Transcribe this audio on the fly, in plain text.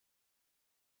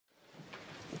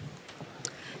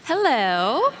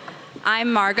Hello,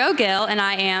 I'm Margot Gill, and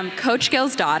I am Coach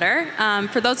Gill's daughter.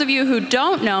 For those of you who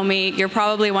don't know me, you're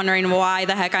probably wondering why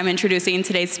the heck I'm introducing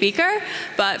today's speaker.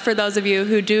 But for those of you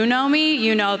who do know me,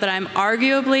 you know that I'm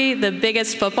arguably the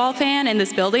biggest football fan in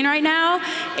this building right now,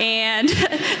 and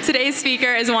today's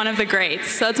speaker is one of the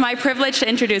greats. So it's my privilege to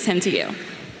introduce him to you.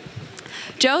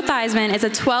 Joe Theismann is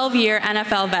a 12-year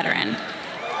NFL veteran.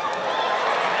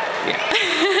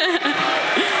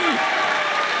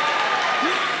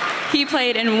 He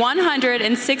played in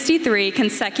 163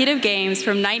 consecutive games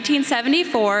from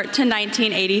 1974 to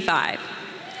 1985.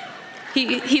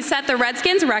 He set the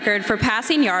Redskins record for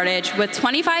passing yardage with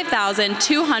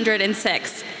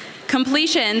 25,206,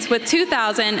 completions with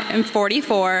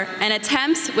 2,044, and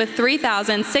attempts with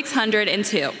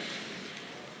 3,602.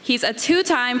 He's a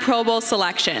two-time Pro Bowl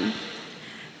selection.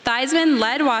 Theismann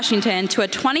led Washington to a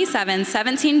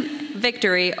 27-17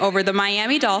 victory over the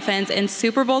Miami Dolphins in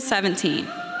Super Bowl XVII.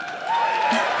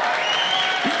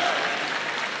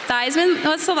 Theismann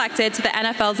was selected to the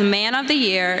NFL's Man of the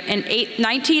Year in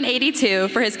 1982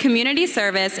 for his community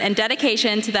service and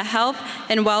dedication to the health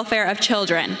and welfare of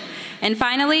children. And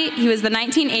finally, he was the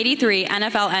 1983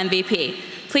 NFL MVP.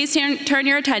 Please turn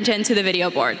your attention to the video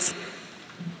boards.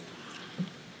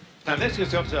 Now this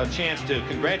gives us a chance to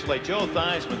congratulate Joe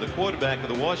Theismann, the quarterback of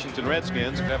the Washington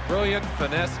Redskins. A brilliant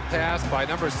finesse pass by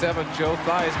number 7, Joe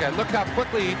Theismann. Look how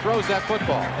quickly he throws that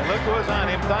football. And look who was on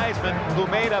him, Theismann, who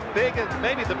made a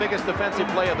maybe the biggest defensive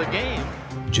play of the game.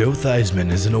 Joe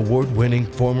Theismann is an award-winning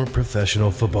former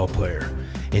professional football player.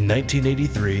 In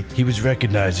 1983, he was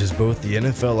recognized as both the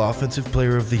NFL Offensive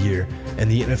Player of the Year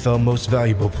and the NFL Most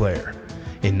Valuable Player.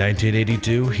 In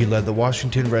 1982, he led the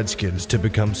Washington Redskins to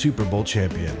become Super Bowl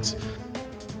champions.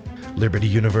 Liberty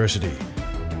University,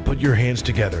 put your hands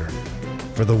together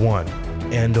for the one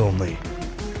and only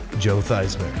Joe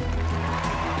Theismann.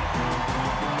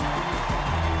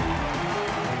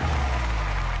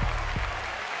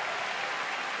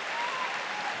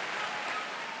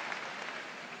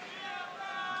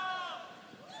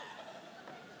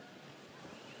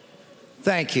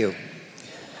 Thank you.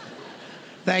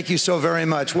 Thank you so very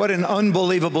much. What an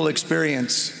unbelievable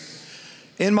experience.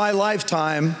 In my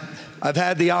lifetime, I've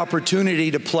had the opportunity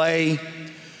to play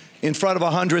in front of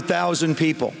 100,000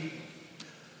 people.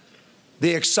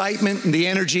 The excitement and the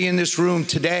energy in this room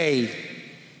today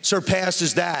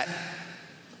surpasses that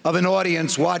of an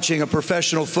audience watching a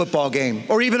professional football game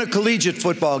or even a collegiate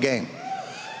football game.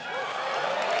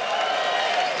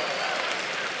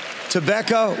 To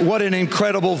Becca, what an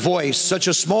incredible voice. Such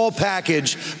a small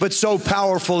package, but so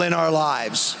powerful in our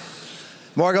lives.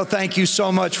 Margot, thank you so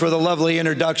much for the lovely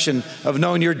introduction. I've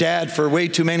known your dad for way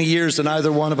too many years than either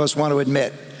one of us want to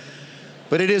admit.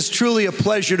 But it is truly a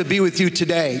pleasure to be with you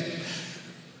today.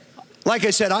 Like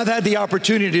I said, I've had the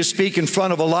opportunity to speak in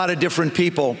front of a lot of different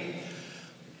people,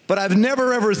 but I've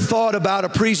never ever thought about a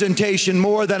presentation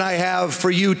more than I have for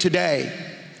you today.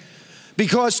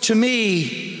 Because to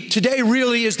me, today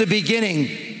really is the beginning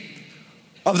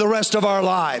of the rest of our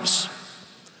lives.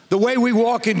 The way we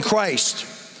walk in Christ,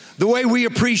 the way we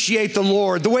appreciate the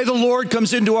Lord, the way the Lord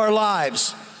comes into our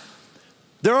lives.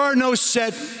 There are no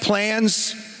set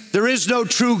plans. There is no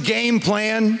true game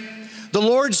plan. The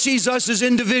Lord sees us as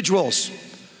individuals.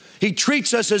 He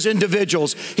treats us as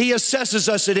individuals. He assesses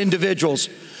us as individuals.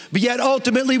 But yet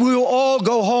ultimately we will all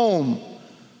go home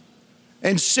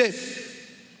and sit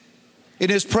in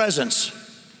His presence.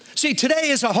 See, today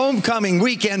is a homecoming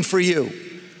weekend for you.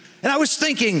 And I was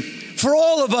thinking, for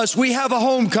all of us, we have a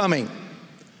homecoming.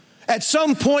 At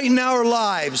some point in our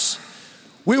lives,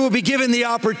 we will be given the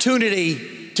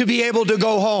opportunity to be able to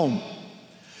go home.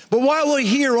 But while we're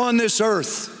here on this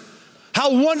earth,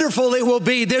 how wonderful it will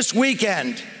be this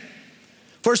weekend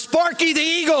for Sparky the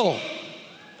Eagle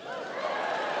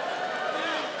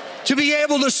to be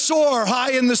able to soar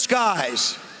high in the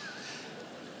skies,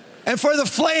 and for the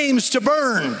flames to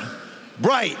burn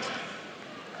bright.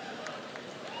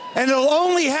 And it'll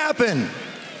only happen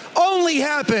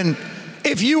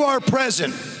if you are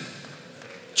present,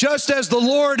 just as the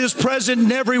Lord is present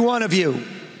in every one of you.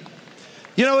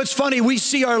 You know, it's funny, we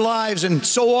see our lives and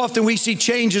so often we see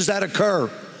changes that occur.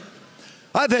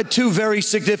 I've had two very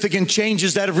significant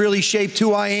changes that have really shaped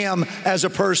who I am as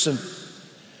a person.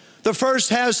 The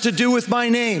first has to do with my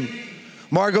name.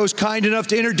 Margot's kind enough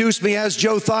to introduce me as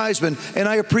Joe Theismann, and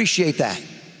I appreciate that.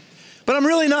 But I'm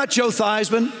really not Joe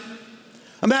Theismann.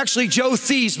 I'm actually Joe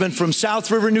Theismann from South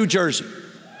River, New Jersey.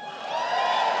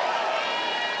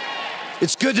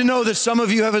 It's good to know that some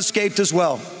of you have escaped as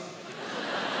well.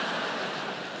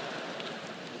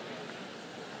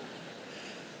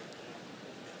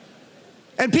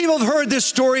 And people have heard this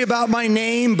story about my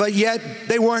name, but yet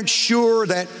they weren't sure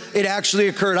that it actually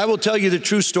occurred. I will tell you the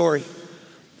true story.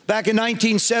 Back in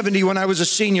 1970, when I was a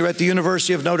senior at the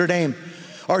University of Notre Dame,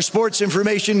 our sports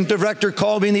information director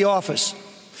called me in the office.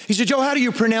 He said, Joe, how do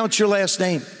you pronounce your last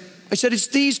name? I said, it's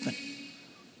Theismann.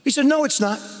 He said, no, it's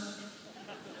not.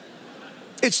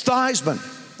 It's Theismann.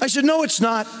 I said, no, it's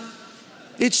not.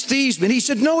 It's Theismann. He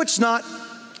said, no, it's not.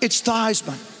 It's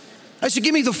Theismann. I said,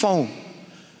 give me the phone.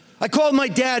 I called my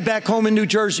dad back home in New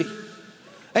Jersey.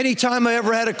 Anytime I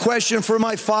ever had a question for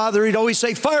my father, he'd always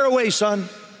say, fire away, son.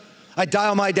 I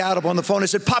dial my dad up on the phone. I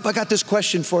said, Pop, I got this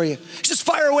question for you. He says,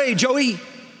 fire away, Joey.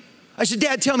 I said,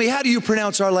 Dad, tell me, how do you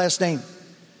pronounce our last name?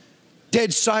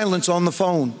 Dead silence on the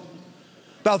phone.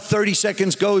 About 30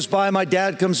 seconds goes by. My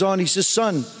dad comes on. He says,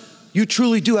 son, you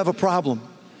truly do have a problem.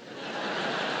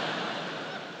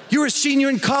 You're a senior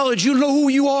in college. You know who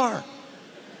you are.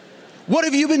 What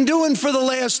have you been doing for the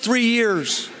last 3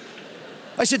 years?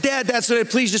 I said, Dad, that's it.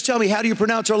 Please just tell me, how do you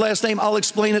pronounce our last name? I'll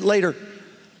explain it later.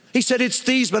 He said, it's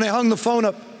Theismann. I hung the phone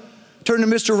up, turned to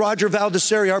Mr. Roger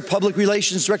Valdesari, our public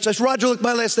relations director. I said, Roger, look,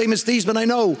 my last name is Theismann. I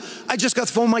know. I just got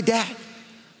the phone with my dad.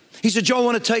 He said, Joe, I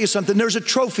want to tell you something. There's a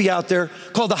trophy out there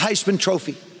called the Heisman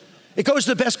Trophy. It goes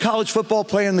to the best college football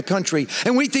player in the country,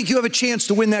 and we think you have a chance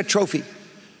to win that trophy.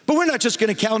 But we're not just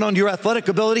going to count on your athletic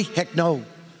ability. Heck no.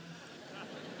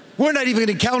 We're not even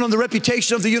going to count on the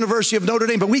reputation of the University of Notre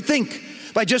Dame, but we think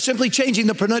by just simply changing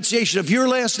the pronunciation of your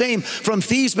last name from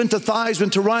Theismann to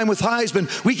Theismann to rhyme with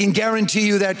Heisman, we can guarantee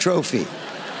you that trophy.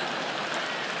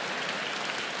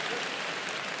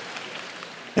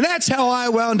 And that's how I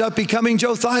wound up becoming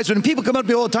Joe Theismann. And people come up to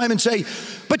me all the time and say,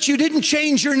 but you didn't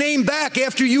change your name back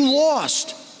after you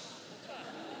lost.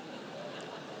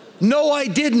 No, I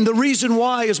didn't. The reason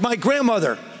why is my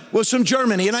grandmother was from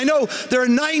Germany. And I know there are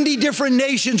 90 different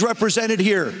nations represented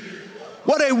here.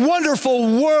 What a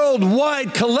wonderful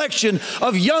worldwide collection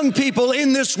of young people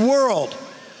in this world.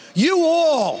 You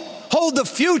all hold the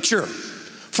future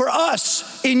for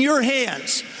us in your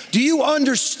hands. Do you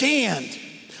understand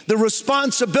the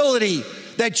responsibility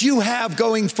that you have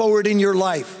going forward in your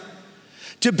life?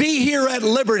 To be here at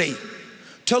Liberty,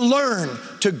 to learn,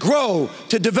 to grow,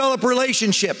 to develop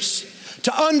relationships,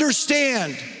 to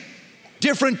understand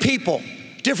different people,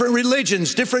 different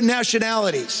religions, different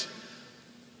nationalities.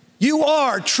 You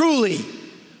are truly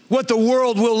what the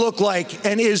world will look like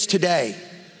and is today.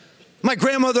 My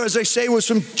grandmother, as I say, was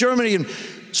from Germany, and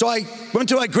so I went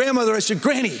to my grandmother. I said,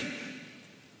 Granny,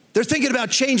 they're thinking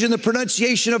about changing the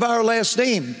pronunciation of our last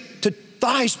name to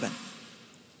Theismann.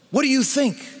 What do you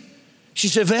think? She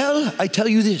said, well, I tell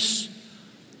you this.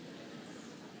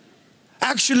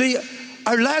 Actually,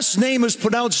 our last name is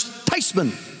pronounced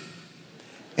Theismann,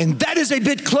 and that is a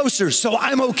bit closer, so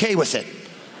I'm okay with it.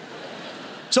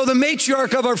 So the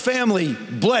matriarch of our family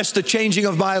blessed the changing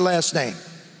of my last name.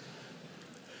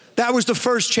 That was the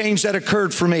first change that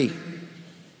occurred for me.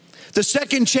 The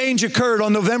second change occurred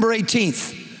on November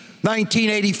 18th,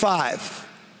 1985.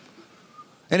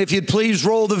 And if you'd please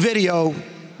roll the video,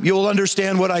 you'll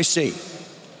understand what I see.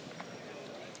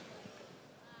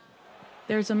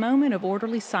 There's a moment of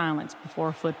orderly silence before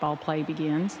a football play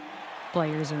begins.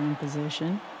 Players are in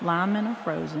position, linemen are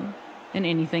frozen, and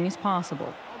anything is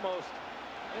possible. Almost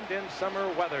Indian summer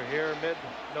weather here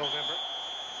mid-November.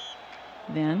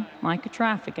 Then, like a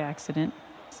traffic accident,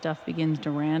 stuff begins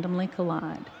to randomly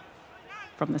collide.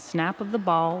 From the snap of the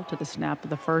ball to the snap of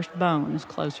the first bone is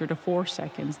closer to 4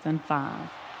 seconds than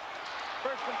 5.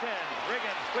 First and 10.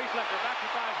 Riggins, squeeze lefter, back to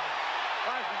Theismann.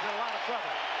 Theismann's in a lot of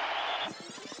trouble.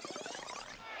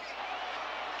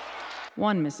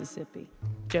 One Mississippi.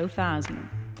 Joe Theismann,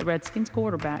 the Redskins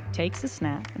quarterback, takes a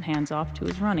snap and hands off to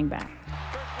his running back.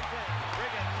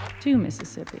 Two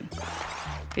Mississippi.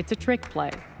 It's a trick play,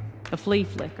 a flea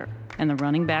flicker, and the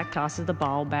running back tosses the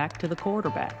ball back to the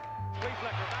quarterback.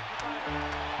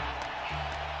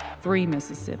 Three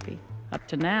Mississippi. Up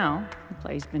to now, the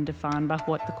play's been defined by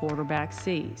what the quarterback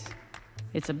sees.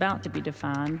 It's about to be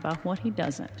defined by what he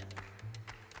doesn't.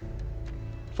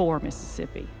 Four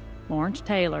Mississippi. Lawrence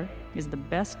Taylor is the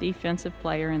best defensive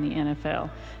player in the NFL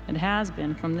and has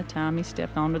been from the time he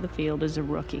stepped onto the field as a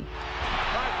rookie. And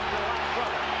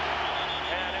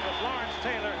it was Lawrence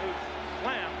Taylor who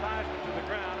slammed Theismann to the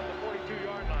ground at the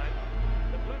 42-yard line.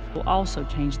 Will also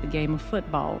change the game of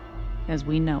football as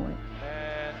we know it.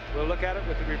 And we'll look at it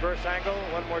with the reverse angle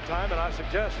one more time, and I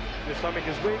suggest if your stomach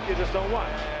is weak, you just don't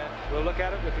watch. And we'll look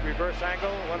at it with the reverse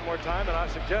angle one more time, and I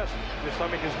suggest if your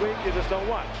stomach is weak, you just don't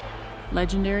watch.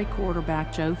 Legendary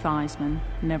quarterback Joe Theismann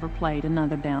never played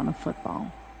another down of football.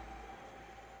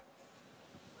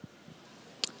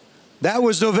 That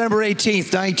was November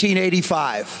 18th,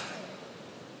 1985.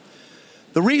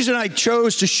 The reason I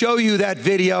chose to show you that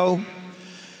video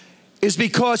is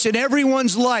because in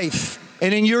everyone's life,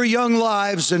 and in your young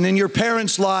lives, and in your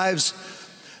parents' lives,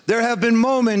 there have been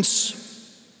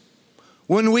moments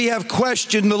when we have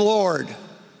questioned the Lord.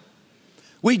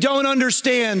 We don't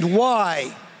understand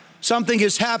why something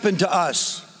has happened to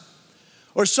us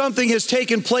or something has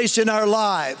taken place in our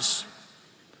lives.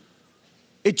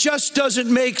 It just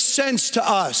doesn't make sense to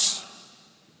us.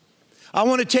 I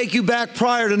want to take you back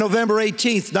prior to November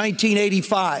 18th,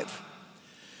 1985.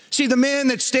 See, the man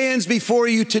that stands before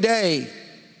you today,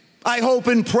 I hope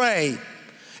and pray,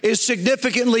 is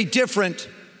significantly different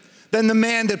than the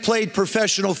man that played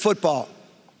professional football.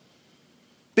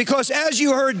 Because as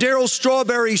you heard Darryl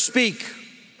Strawberry speak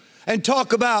and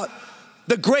talk about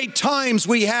the great times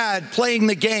we had playing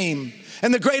the game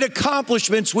and the great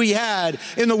accomplishments we had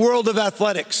in the world of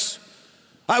athletics,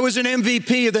 I was an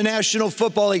MVP of the National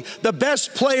Football League, the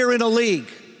best player in a league.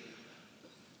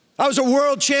 I was a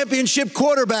world championship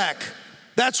quarterback.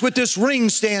 That's what this ring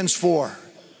stands for.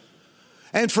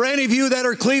 And for any of you that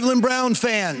are Cleveland Brown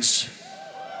fans,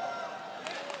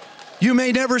 you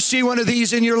may never see one of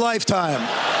these in your lifetime.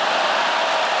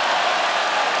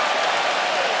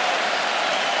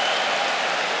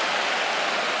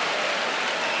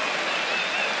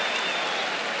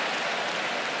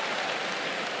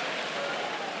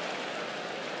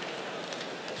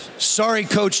 Sorry,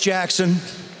 Coach Jackson.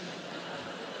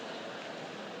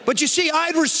 But you see,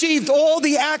 I'd received all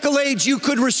the accolades you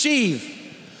could receive.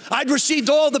 I'd received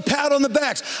all the pat on the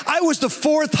backs. I was the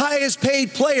 4th highest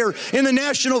paid player in the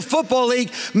National Football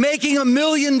League, making $1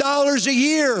 million a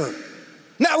year.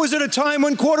 And that was at a time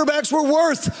when quarterbacks were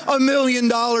worth $1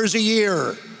 million a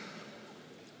year.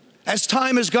 As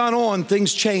time has gone on,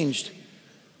 things changed.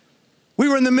 We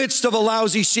were in the midst of a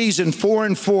lousy season,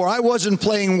 4-4. I wasn't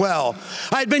playing well.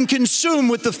 I'd been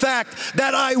consumed with the fact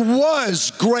that I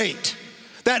was great,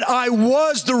 that I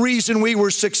was the reason we were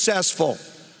successful.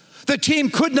 The team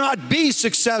could not be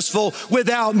successful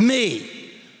without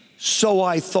me, so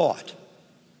I thought.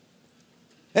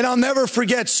 And I'll never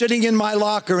forget sitting in my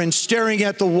locker and staring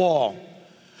at the wall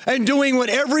and doing what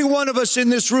every one of us in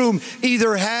this room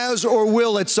either has or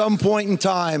will at some point in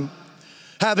time,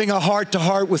 having a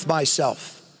heart-to-heart with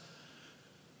myself.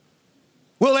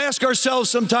 We'll ask ourselves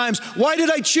sometimes, why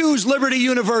did I choose Liberty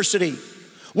University?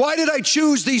 Why did I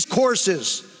choose these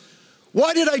courses?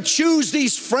 Why did I choose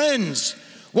these friends?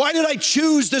 Why did I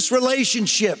choose this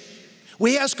relationship?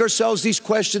 We ask ourselves these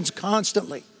questions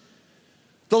constantly.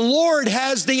 The Lord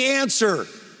has the answer.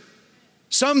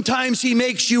 Sometimes He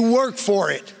makes you work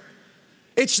for it.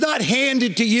 It's not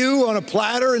handed to you on a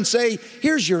platter and say,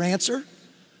 here's your answer.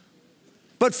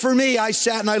 But for me, I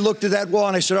sat and I looked at that wall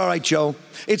and I said, all right, Joe,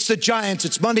 it's the Giants,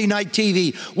 it's Monday Night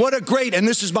TV. What a great, and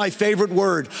this is my favorite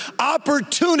word,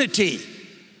 opportunity.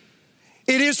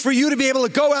 It is for you to be able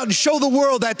to go out and show the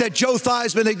world that Joe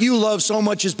Theismann that you love so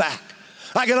much is back.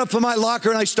 I got up from my locker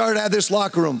and I started at that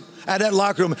locker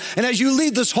room. And as you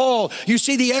leave this hall, you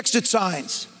see the exit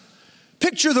signs.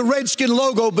 Picture the Redskin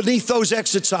logo beneath those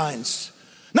exit signs.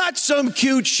 Not some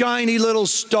cute, shiny little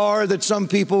star that some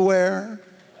people wear.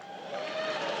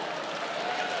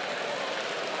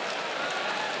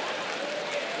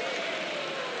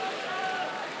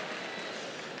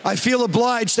 I feel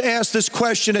obliged to ask this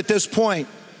question at this point.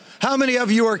 How many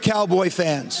of you are Cowboy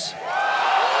fans?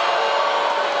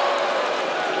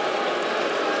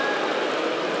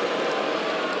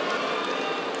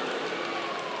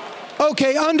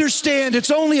 Okay, understand,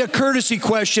 it's only a courtesy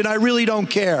question. I really don't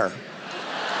care.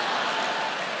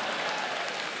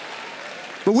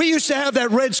 But we used to have that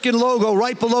Redskin logo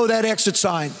right below that exit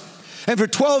sign. And for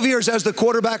 12 years as the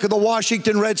quarterback of the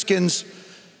Washington Redskins,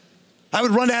 I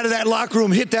would run out of that locker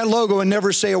room, hit that logo, and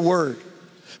never say a word.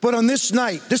 But on this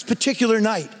night, this particular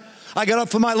night, I got up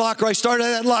from my locker, I started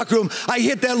at that locker room, I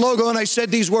hit that logo, and I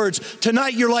said these words,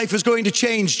 tonight your life is going to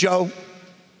change, Joe.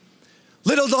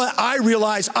 Little did I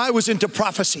realize I was into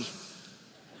prophecy.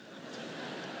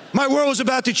 My world was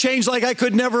about to change like I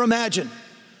could never imagine.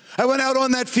 I went out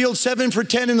on that field 7 for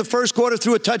 10 in the first quarter,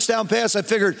 threw a touchdown pass. I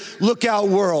figured, look out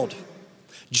world,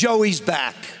 Joey's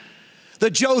back. The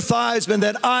Joe Theismann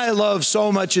that I love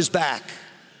so much is back.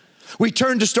 We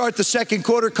turned to start the second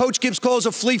quarter. Coach Gibbs calls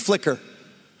a flea flicker.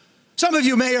 Some of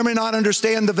you may or may not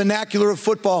understand the vernacular of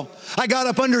football. I got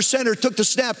up under center, took the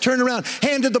snap, turned around,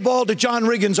 handed the ball to John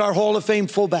Riggins, our Hall of Fame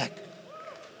fullback.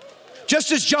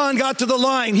 Just as John got to the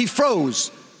line, he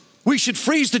froze. We should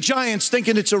freeze the Giants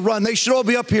thinking it's a run. They should all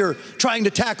be up here trying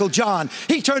to tackle John.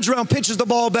 He turns around, pitches the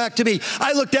ball back to me.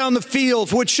 I look down the field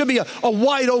for what should be a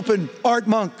wide open Art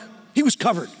Monk. He was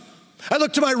covered. I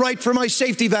looked to my right for my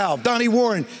safety valve, Donnie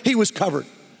Warren. He was covered.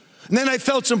 And then I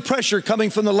felt some pressure coming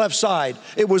from the left side.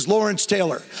 It was Lawrence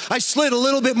Taylor. I slid a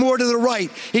little bit more to the right.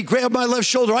 He grabbed my left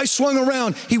shoulder. I swung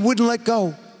around. He wouldn't let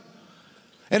go.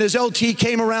 And as LT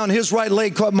came around, his right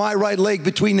leg caught my right leg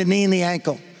between the knee and the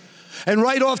ankle. And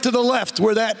right off to the left,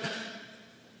 where that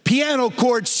piano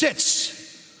chord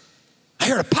sits, I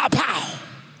heard a pow, pow.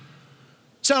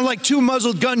 Sounded like 2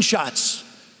 muzzled gunshots.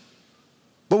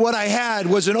 But what I had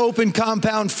was an open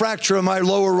compound fracture of my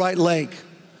lower right leg.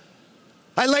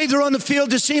 I laid there on the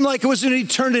field. It seemed like it was an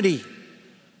eternity.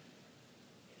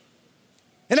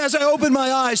 And as I opened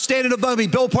my eyes, standing above me,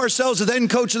 Bill Parcells, the then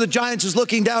coach of the Giants, is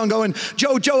looking down going,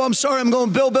 Joe, I'm sorry. I'm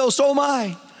going, Bill, so am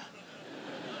I.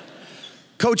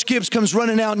 Coach Gibbs comes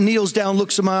running out and kneels down,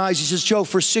 looks in my eyes. He says, Joe,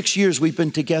 for 6 years we've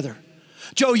been together.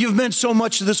 Joe, you've meant so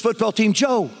much to this football team.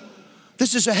 Joe,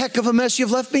 this is a heck of a mess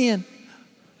you've left me in.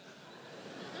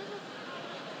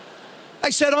 I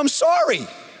said, I'm sorry.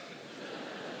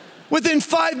 Within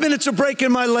 5 minutes of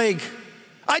breaking my leg,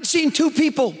 I'd seen 2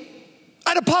 people.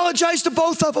 I'd apologized to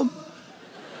both of them.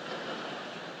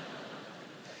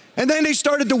 And then they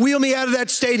started to wheel me out of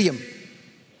that stadium.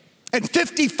 And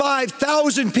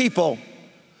 55,000 people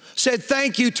said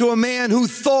thank you to a man who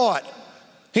thought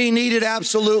he needed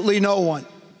absolutely no one.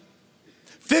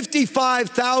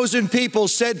 55,000 people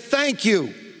said thank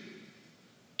you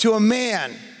to a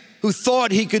man who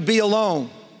thought he could be alone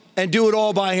and do it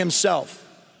all by himself.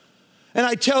 And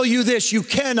I tell you this, you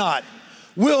cannot,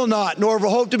 will not, nor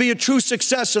hope to be a true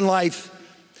success in life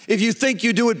if you think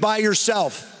you do it by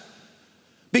yourself.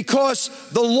 Because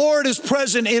the Lord is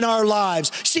present in our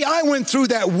lives. See, I went through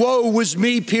that woe was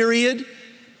me period.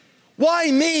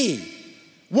 Why me?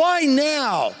 Why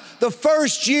now? The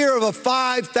first year of a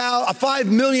 $5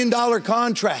 million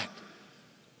contract.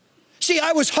 See,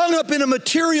 I was hung up in a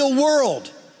material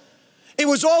world. It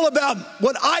was all about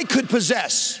what I could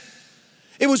possess.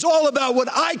 It was all about what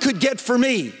I could get for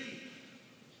me.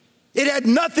 It had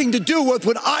nothing to do with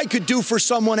what I could do for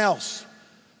someone else.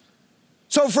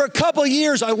 So for a couple of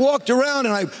years, I walked around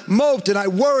and I moped and I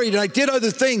worried and I did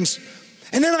other things.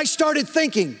 And then I started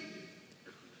thinking,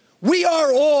 we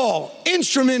are all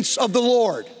instruments of the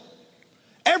Lord.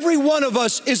 Every one of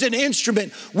us is an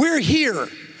instrument. We're here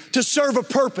to serve a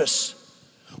purpose.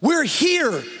 We're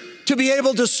here to be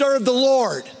able to serve the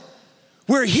Lord.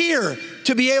 We're here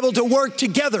to be able to work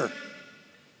together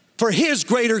for His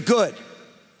greater good.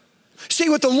 See,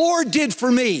 what the Lord did for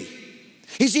me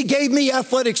is He gave me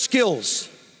athletic skills.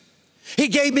 He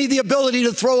gave me the ability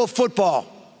to throw a football.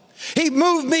 He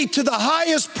moved me to the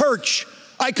highest perch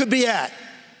I could be at.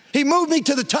 He moved me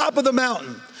to the top of the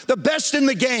mountain, the best in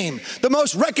the game, the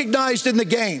most recognized in the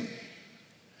game.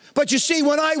 But you see,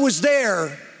 when I was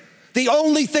there, the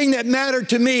only thing that mattered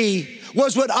to me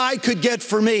was what I could get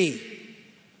for me.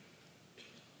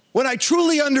 What I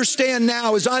truly understand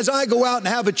now is as I go out and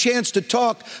have a chance to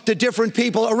talk to different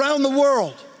people around the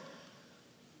world,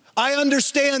 I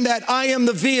understand that I am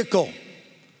the vehicle.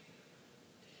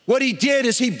 What He did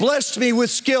is He blessed me with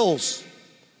skills.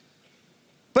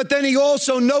 But then He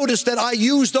also noticed that I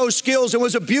used those skills and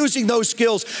was abusing those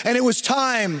skills. And it was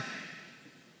time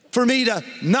for me to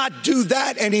not do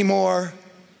that anymore,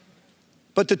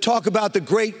 but to talk about the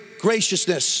great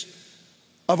graciousness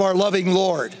of our loving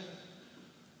Lord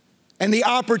and the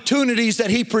opportunities that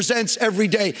He presents every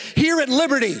day. Here at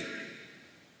Liberty,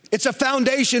 it's a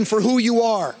foundation for who you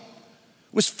are.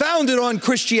 It was founded on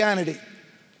Christianity.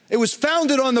 It was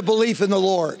founded on the belief in the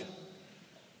Lord.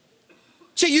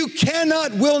 See, you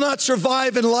cannot, will not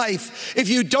survive in life if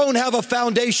you don't have a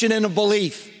foundation and a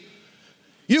belief.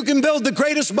 You can build the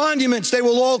greatest monuments, they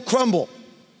will all crumble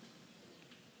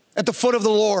at the foot of the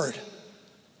Lord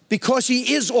because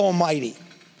He is almighty.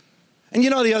 And you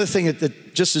know, the other thing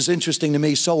that just is interesting to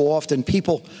me, so often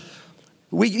people,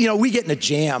 we get in a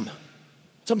jam.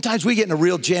 Sometimes we get in a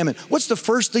real jam. And what's the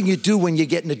first thing you do when you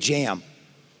get in a jam?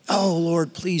 Oh,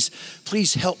 Lord, please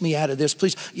help me out of this.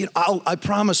 Please, I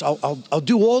promise I'll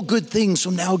do all good things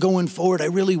from now going forward. I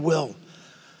really will.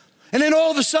 And then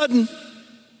all of a sudden,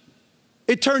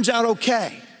 it turns out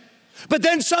okay. But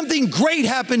then something great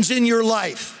happens in your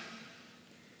life.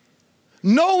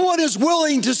 No one is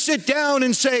willing to sit down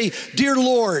and say, dear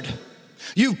Lord,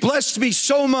 You've blessed me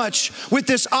so much with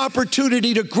this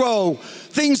opportunity to grow.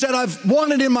 Things that I've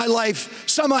wanted in my life,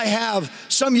 some I have,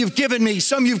 some You've given me,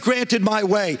 some You've granted my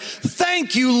way.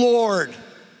 Thank You, Lord.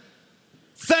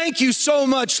 Thank You so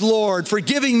much, Lord, for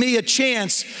giving me a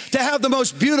chance to have the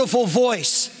most beautiful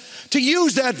voice, to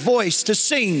use that voice to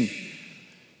sing,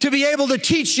 to be able to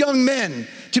teach young men,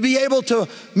 to be able to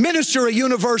minister a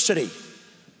university.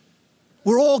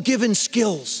 We're all given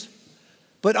skills,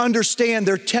 but understand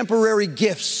they're temporary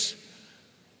gifts.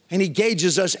 and he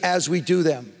gauges us as we do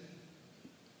them.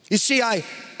 You see, I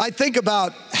think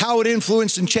about how it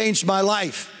influenced and changed my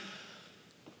life.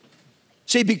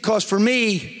 See, because for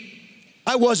me,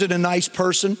 I wasn't a nice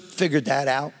person, figured that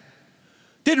out.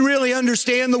 Didn't really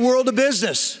understand the world of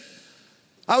business.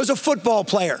 I was a football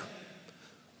player.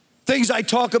 Things I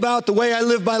talk about, the way I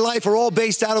live my life, are all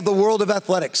based out of the world of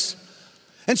athletics.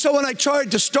 And so when I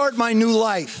tried to start my new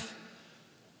life,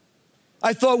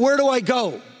 I thought, where do I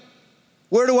go?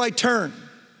 Where do I turn?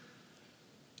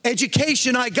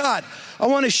 Education I got. I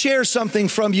want to share something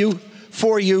for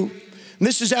you. And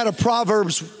this is out of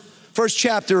Proverbs, first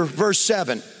chapter, verse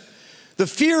 7. The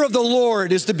fear of the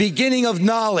Lord is the beginning of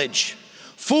knowledge.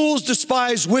 Fools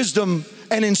despise wisdom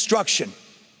and instruction.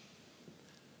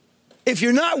 If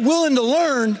you're not willing to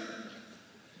learn,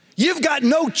 you've got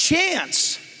no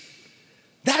chance.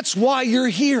 That's why you're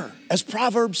here, as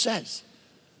Proverbs says.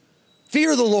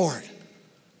 Fear the Lord.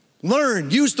 Learn.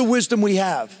 Use the wisdom we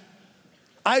have.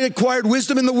 I acquired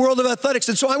wisdom in the world of athletics,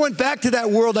 and so I went back to that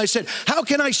world. I said, how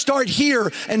can I start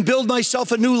here and build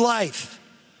myself a new life?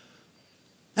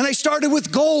 And I started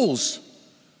with goals.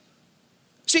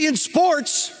 See, in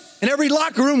sports, in every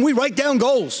locker room, we write down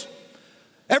goals.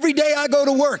 Every day I go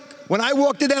to work, when I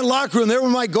walked in that locker room, there were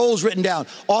my goals written down.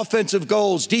 Offensive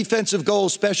goals, defensive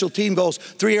goals, special team goals.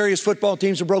 3 areas football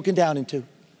teams are broken down into.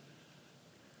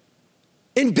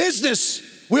 In business,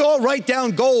 we all write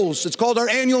down goals. It's called our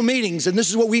annual meetings, and this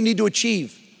is what we need to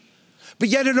achieve. But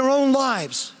yet in our own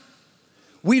lives,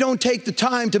 we don't take the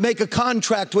time to make a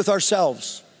contract with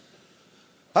ourselves.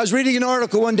 I was reading an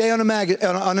article one day on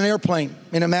an airplane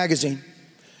in a magazine.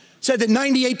 It said that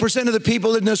 98% of the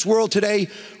people in this world today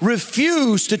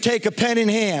refuse to take a pen in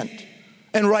hand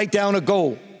and write down a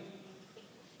goal.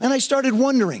 And I started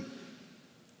wondering.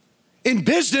 In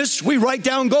business, we write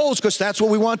down goals because that's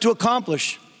what we want to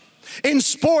accomplish. In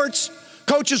sports,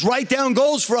 coaches write down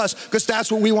goals for us because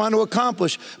that's what we want to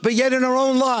accomplish. But yet in our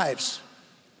own lives,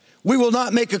 we will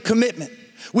not make a commitment.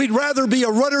 We'd rather be a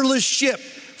rudderless ship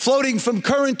floating from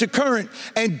current to current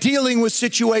and dealing with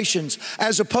situations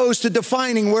as opposed to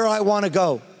defining where I want to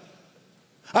go.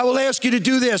 I will ask you to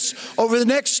do this over the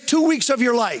next 2 weeks of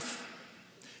your life.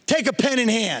 Take a pen in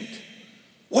hand.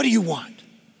 What do you want?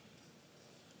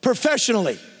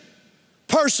 Professionally,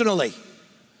 personally,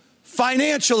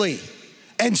 financially,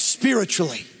 and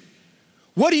spiritually.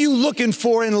 What are you looking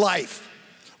for in life?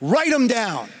 Write them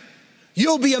down.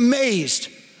 You'll be amazed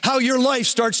how your life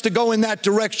starts to go in that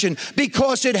direction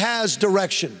because it has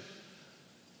direction.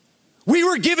 We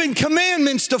were given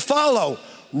commandments to follow,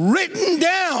 written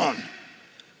down.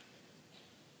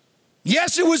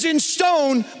 Yes, it was in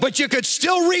stone, but you could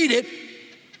still read it.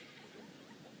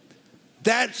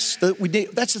 That's the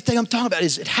thing I'm talking about,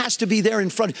 is it has to be there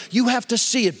in front. You have to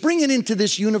see it. Bring it into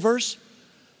this universe.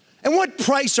 And what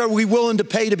price are we willing to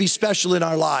pay to be special in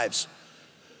our lives?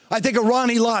 I think of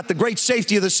Ronnie Lott, the great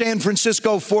safety of the San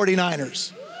Francisco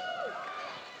 49ers.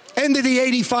 End of the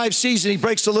 85 season, he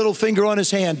breaks the little finger on his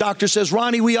hand. Doctor says,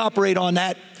 Ronnie, we operate on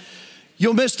that.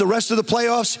 You'll miss the rest of the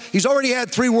playoffs. He's already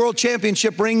had 3 world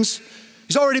championship rings.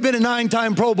 He's already been a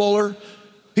 9-time Pro Bowler.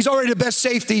 He's already the best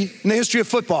safety in the history of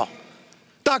football.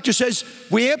 Doctor says,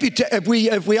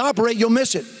 if we operate, you'll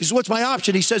miss it. He says, what's my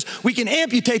option? He says, we can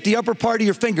amputate the upper part of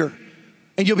your finger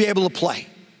and you'll be able to play.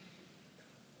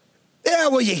 Yeah,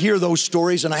 well, you hear those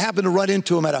stories, and I happened to run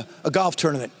into him at a golf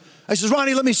tournament. I says,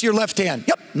 Ronnie, let me see your left hand.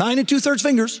 Yep, 9 2/3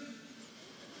 fingers.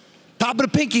 Top of the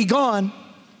pinky gone.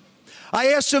 I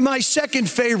asked him my second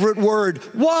favorite word,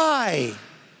 why?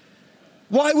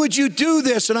 Why would you do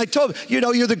this? And I told him,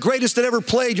 you're the greatest that ever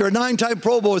played. You're a 9-time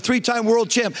Pro Bowler, 3-time world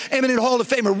champ, eminent Hall of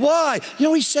Famer. Why? You know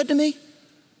what he said to me?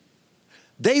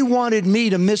 They wanted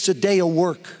me to miss a day of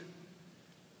work.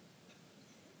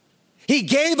 He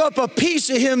gave up a piece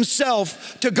of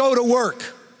himself to go to work.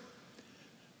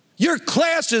 Your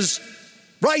classes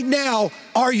right now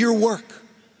are your work.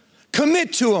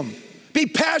 Commit to them. Be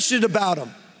passionate about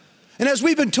them. And as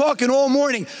we've been talking all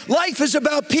morning, life is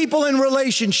about people and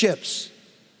relationships.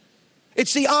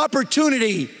 It's the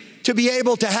opportunity to be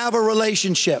able to have a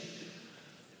relationship.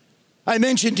 I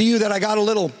mentioned to you that I got a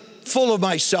little full of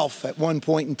myself at one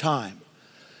point in time.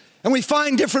 And we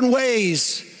find different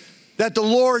ways that the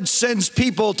Lord sends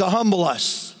people to humble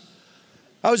us.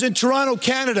 I was in Toronto,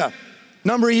 Canada, a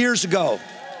number of years ago.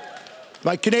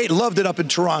 My Canadian loved it up in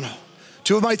Toronto.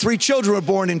 2 of my 3 children were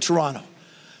born in Toronto.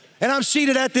 And I'm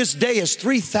seated at this dais,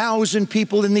 3,000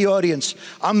 people in the audience.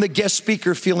 I'm the guest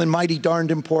speaker, feeling mighty darned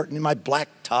important in my black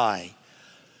tie.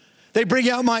 They bring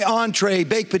out my entree,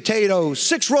 baked potatoes,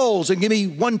 6 rolls, and give me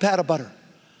 1 pat of butter.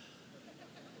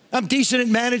 I'm decent at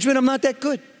management. I'm not that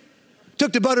good.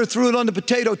 Took the butter, threw it on the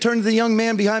potato, turned to the young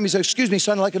man behind me, said, "Excuse me,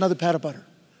 son, I'd like another pat of butter."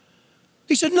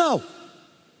 He said, "No."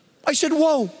 I said,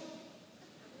 "Whoa,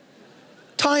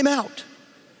 time out.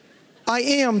 I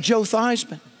am Joe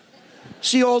Theismann.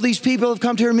 See, all these people have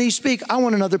come to hear me speak. I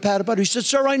want another pat of butter." He said,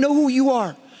 "Sir, I know who you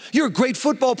are. You're a great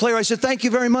football player." I said, "Thank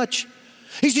you very much."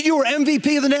 He said, "You were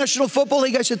MVP of the National Football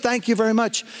League." I said, "Thank you very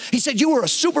much." He said, "You were a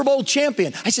Super Bowl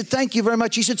champion." I said, "Thank you very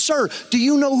much." He said, "Sir, do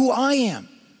you know who I am?"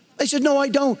 I said, "No, I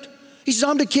don't." He says,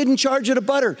 "I'm the kid in charge of the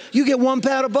butter. You get one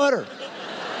pat of butter."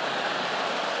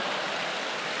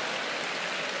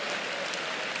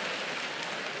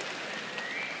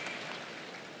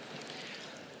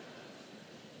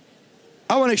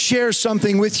 I want to share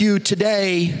something with you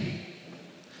today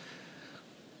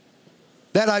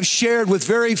that I've shared with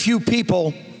very few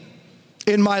people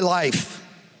in my life.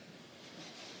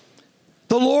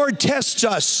 The Lord tests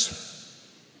us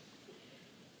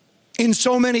in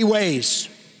so many ways.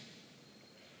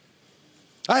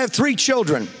 I have 3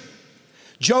 children.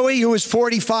 Joey, who is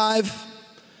 45,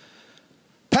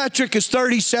 Patrick is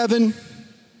 37,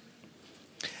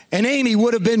 and Amy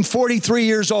would have been 43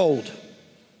 years old.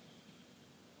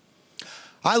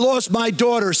 I lost my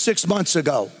daughter 6 months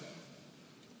ago.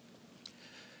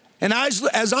 And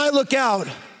as I look out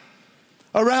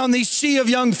around these sea of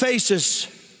young faces,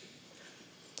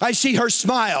 I see her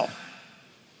smile.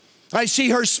 I see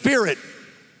her spirit.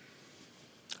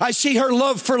 I see her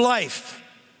love for life.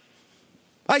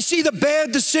 I see the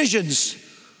bad decisions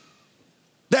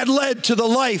that led to the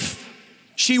life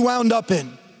she wound up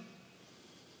in.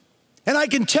 And I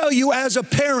can tell you, as a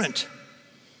parent,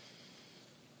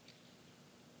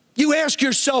 you ask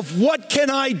yourself, what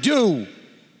can I do?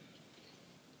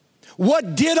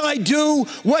 What did I do?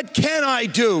 What can I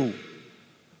do?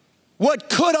 What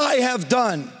could I have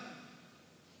done?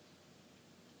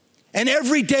 And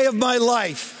every day of my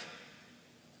life,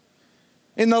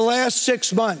 in the last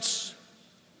 6 months,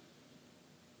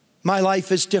 my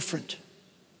life is different.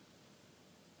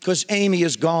 Because Amy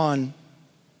is gone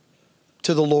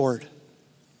to the Lord.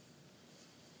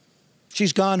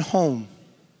 She's gone home.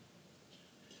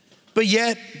 But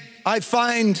yet, I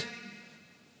find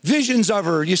visions of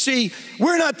her. You see,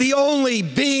 we're not the only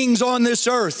beings on this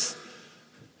earth,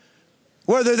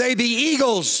 whether they be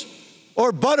eagles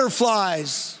or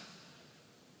butterflies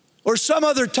or some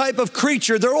other type of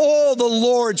creature. They're all the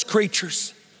Lord's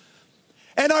creatures.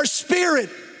 And our spirit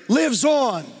lives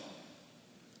on,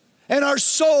 and our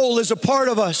soul is a part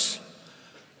of us.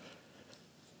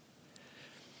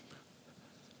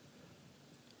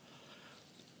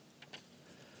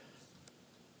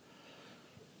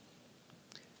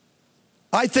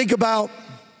 I think about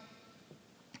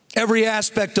every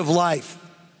aspect of life.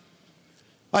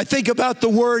 I think about the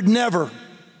word never.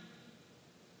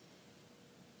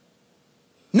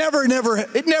 Never,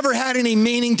 it never had any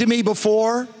meaning to me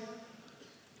before.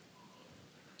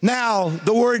 Now,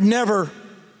 the word never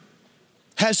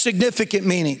has significant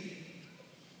meaning.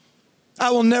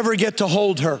 I will never get to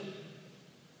hold her.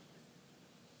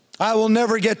 I will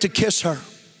never get to kiss her.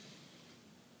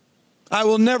 I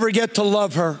will never get to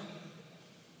love her.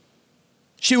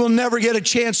 She will never get a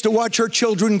chance to watch her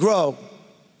children grow.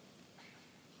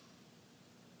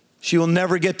 She will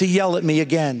never get to yell at me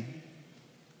again.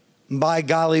 By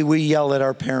golly, we yell at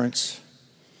our parents.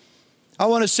 I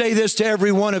want to say this to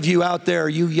every one of you out there,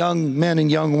 you young men and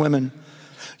young women.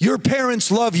 Your parents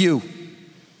love you.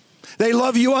 They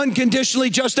love you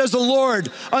unconditionally, just as the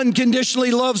Lord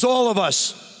unconditionally loves all of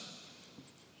us.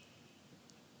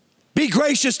 Be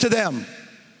gracious to them.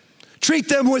 Treat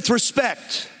them with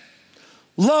respect.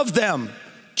 Love them,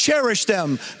 cherish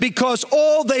them, because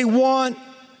all they want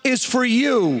is for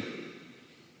you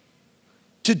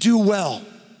to do well.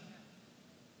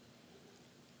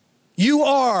 You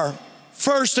are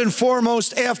first and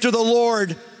foremost after the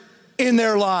Lord in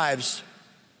their lives.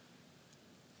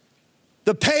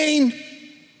 The pain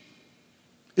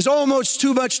is almost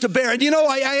too much to bear. And you know,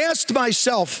 I asked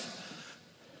myself,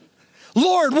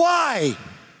 Lord, why?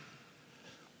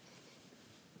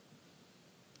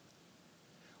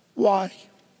 Why?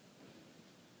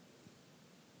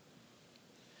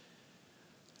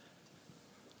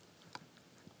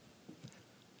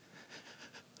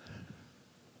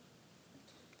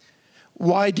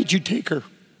 Why did you take her?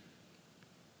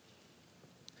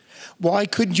 Why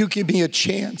couldn't you give me a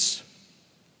chance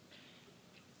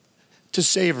to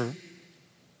save her?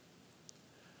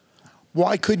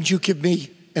 Why couldn't you give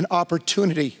me an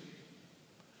opportunity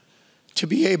to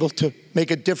be able to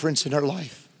make a difference in her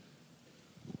life?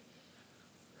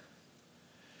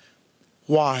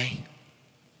 Why?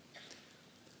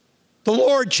 The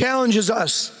Lord challenges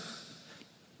us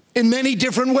in many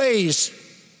different ways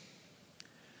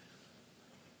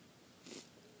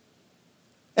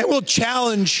and will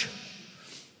challenge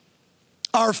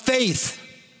our faith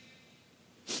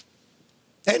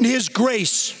and his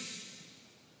grace.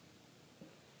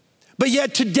 But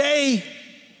yet today,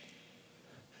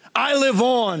 I live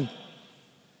on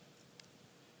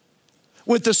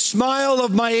with the smile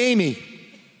of my Amy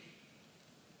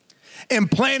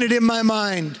implanted in my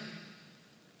mind,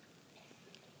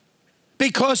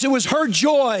 because it was her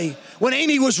joy. When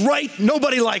Amy was right,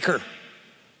 nobody like her.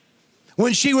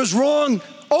 When she was wrong,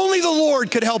 only the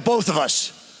Lord could help both of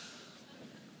us.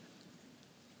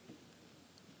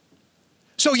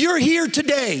 So you're here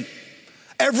today,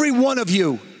 every one of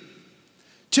you,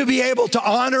 to be able to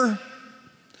honor,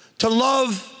 to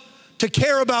love, to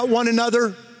care about one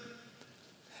another.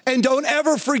 And don't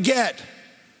ever forget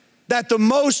that the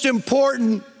most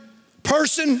important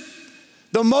person,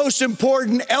 the most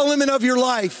important element of your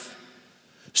life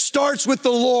starts with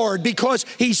the Lord, because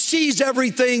he sees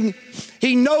everything,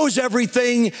 he knows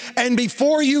everything, and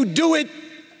before you do it,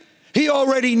 he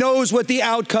already knows what the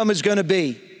outcome is going to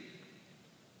be.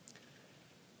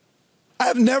 I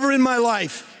have never in my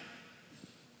life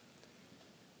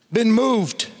been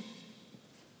moved.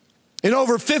 In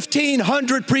over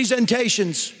 1,500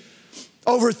 presentations,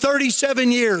 over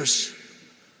 37 years,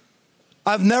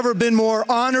 I've never been more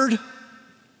honored,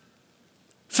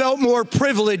 felt more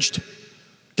privileged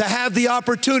to have the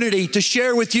opportunity to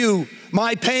share with you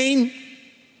my pain,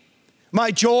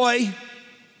 my joy,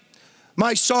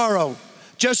 my sorrow,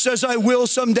 just as I will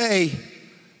someday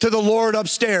to the Lord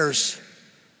upstairs.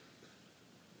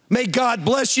 May God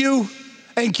bless you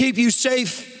and keep you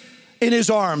safe in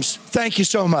his arms. Thank you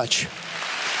so much.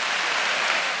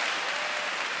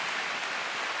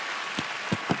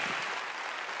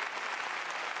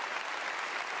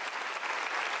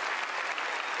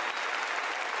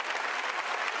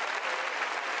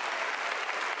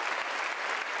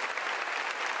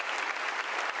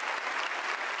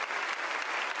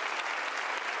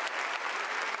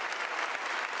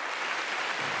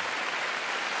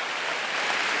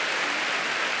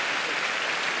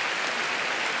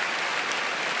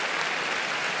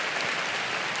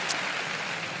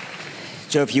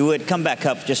 Joe, if you would, come back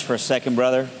up just for a second,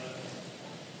 brother.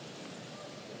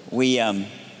 I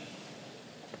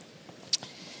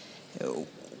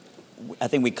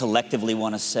think we collectively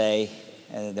want to say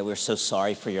that we're so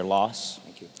sorry for your loss.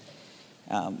 Thank you.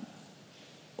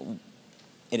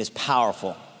 It is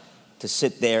powerful to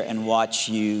sit there and watch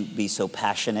you be so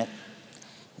passionate,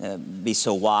 be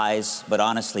so wise, but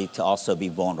honestly, to also be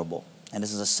vulnerable. And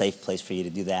this is a safe place for you to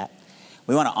do that.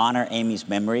 We want to honor Amy's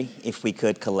memory, if we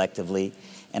could, collectively.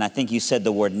 And I think you said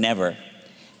the word never,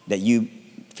 that you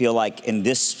feel like in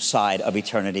this side of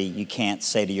eternity, you can't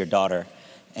say to your daughter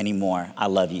anymore, I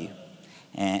love you.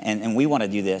 And we want to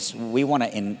do this. We want to,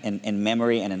 in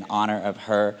memory and in honor of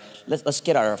her, let's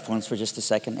get out our phones for just a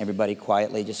second. Everybody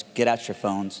quietly, just get out your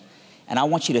phones. And I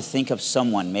want you to think of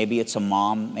someone, maybe it's a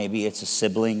mom, maybe it's a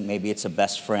sibling, maybe it's a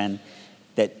best friend,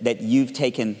 that you've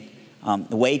taken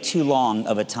way too long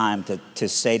of a time to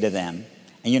say to them,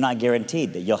 and you're not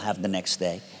guaranteed that you'll have the next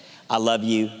day. I love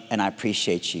you and I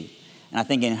appreciate you. And I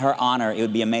think in her honor, it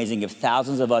would be amazing if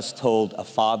thousands of us told a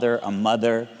father, a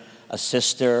mother, a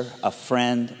sister, a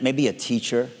friend, maybe a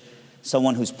teacher,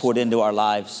 someone who's poured into our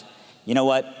lives, you know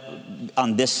what,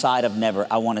 on this side of never,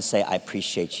 I want to say I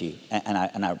appreciate you,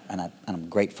 and I'm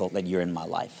grateful that you're in my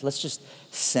life. Let's just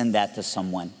send that to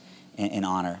someone in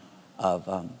honor of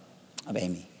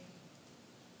Amy.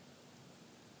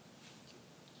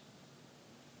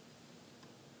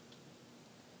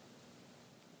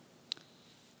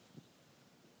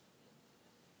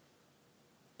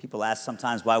 People ask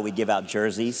sometimes why we give out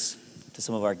jerseys to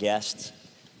some of our guests.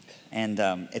 And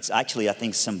it's actually, I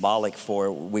think, symbolic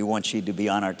for we want you to be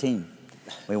on our team.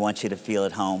 We want you to feel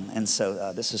at home. And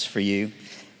so this is for you.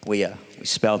 We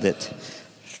spelled it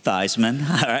Theismann.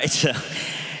 All right. So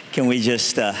can we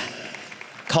just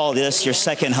call this your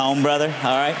second home, brother?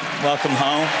 All right. Welcome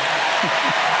home.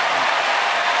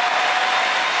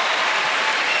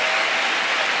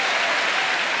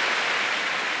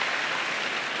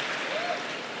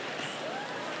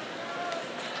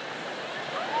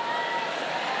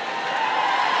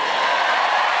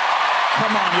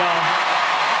 Come on, y'all.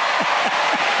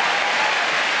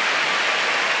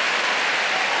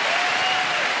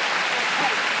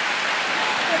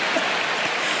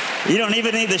 You don't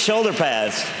even need the shoulder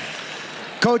pads.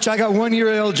 Coach, I got 1 year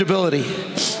eligibility.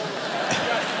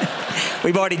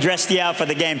 We've already dressed you out for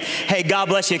the game. Hey, God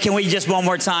bless you. Can we just one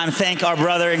more time thank our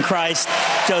brother in Christ,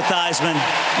 Joe Theismann.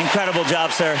 Incredible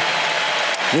job, sir.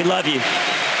 We love you.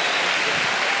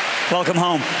 Welcome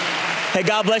home. Hey,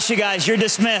 God bless you guys. You're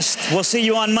dismissed. We'll see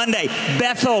you on Monday.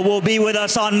 Bethel will be with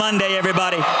us on Monday,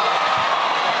 everybody.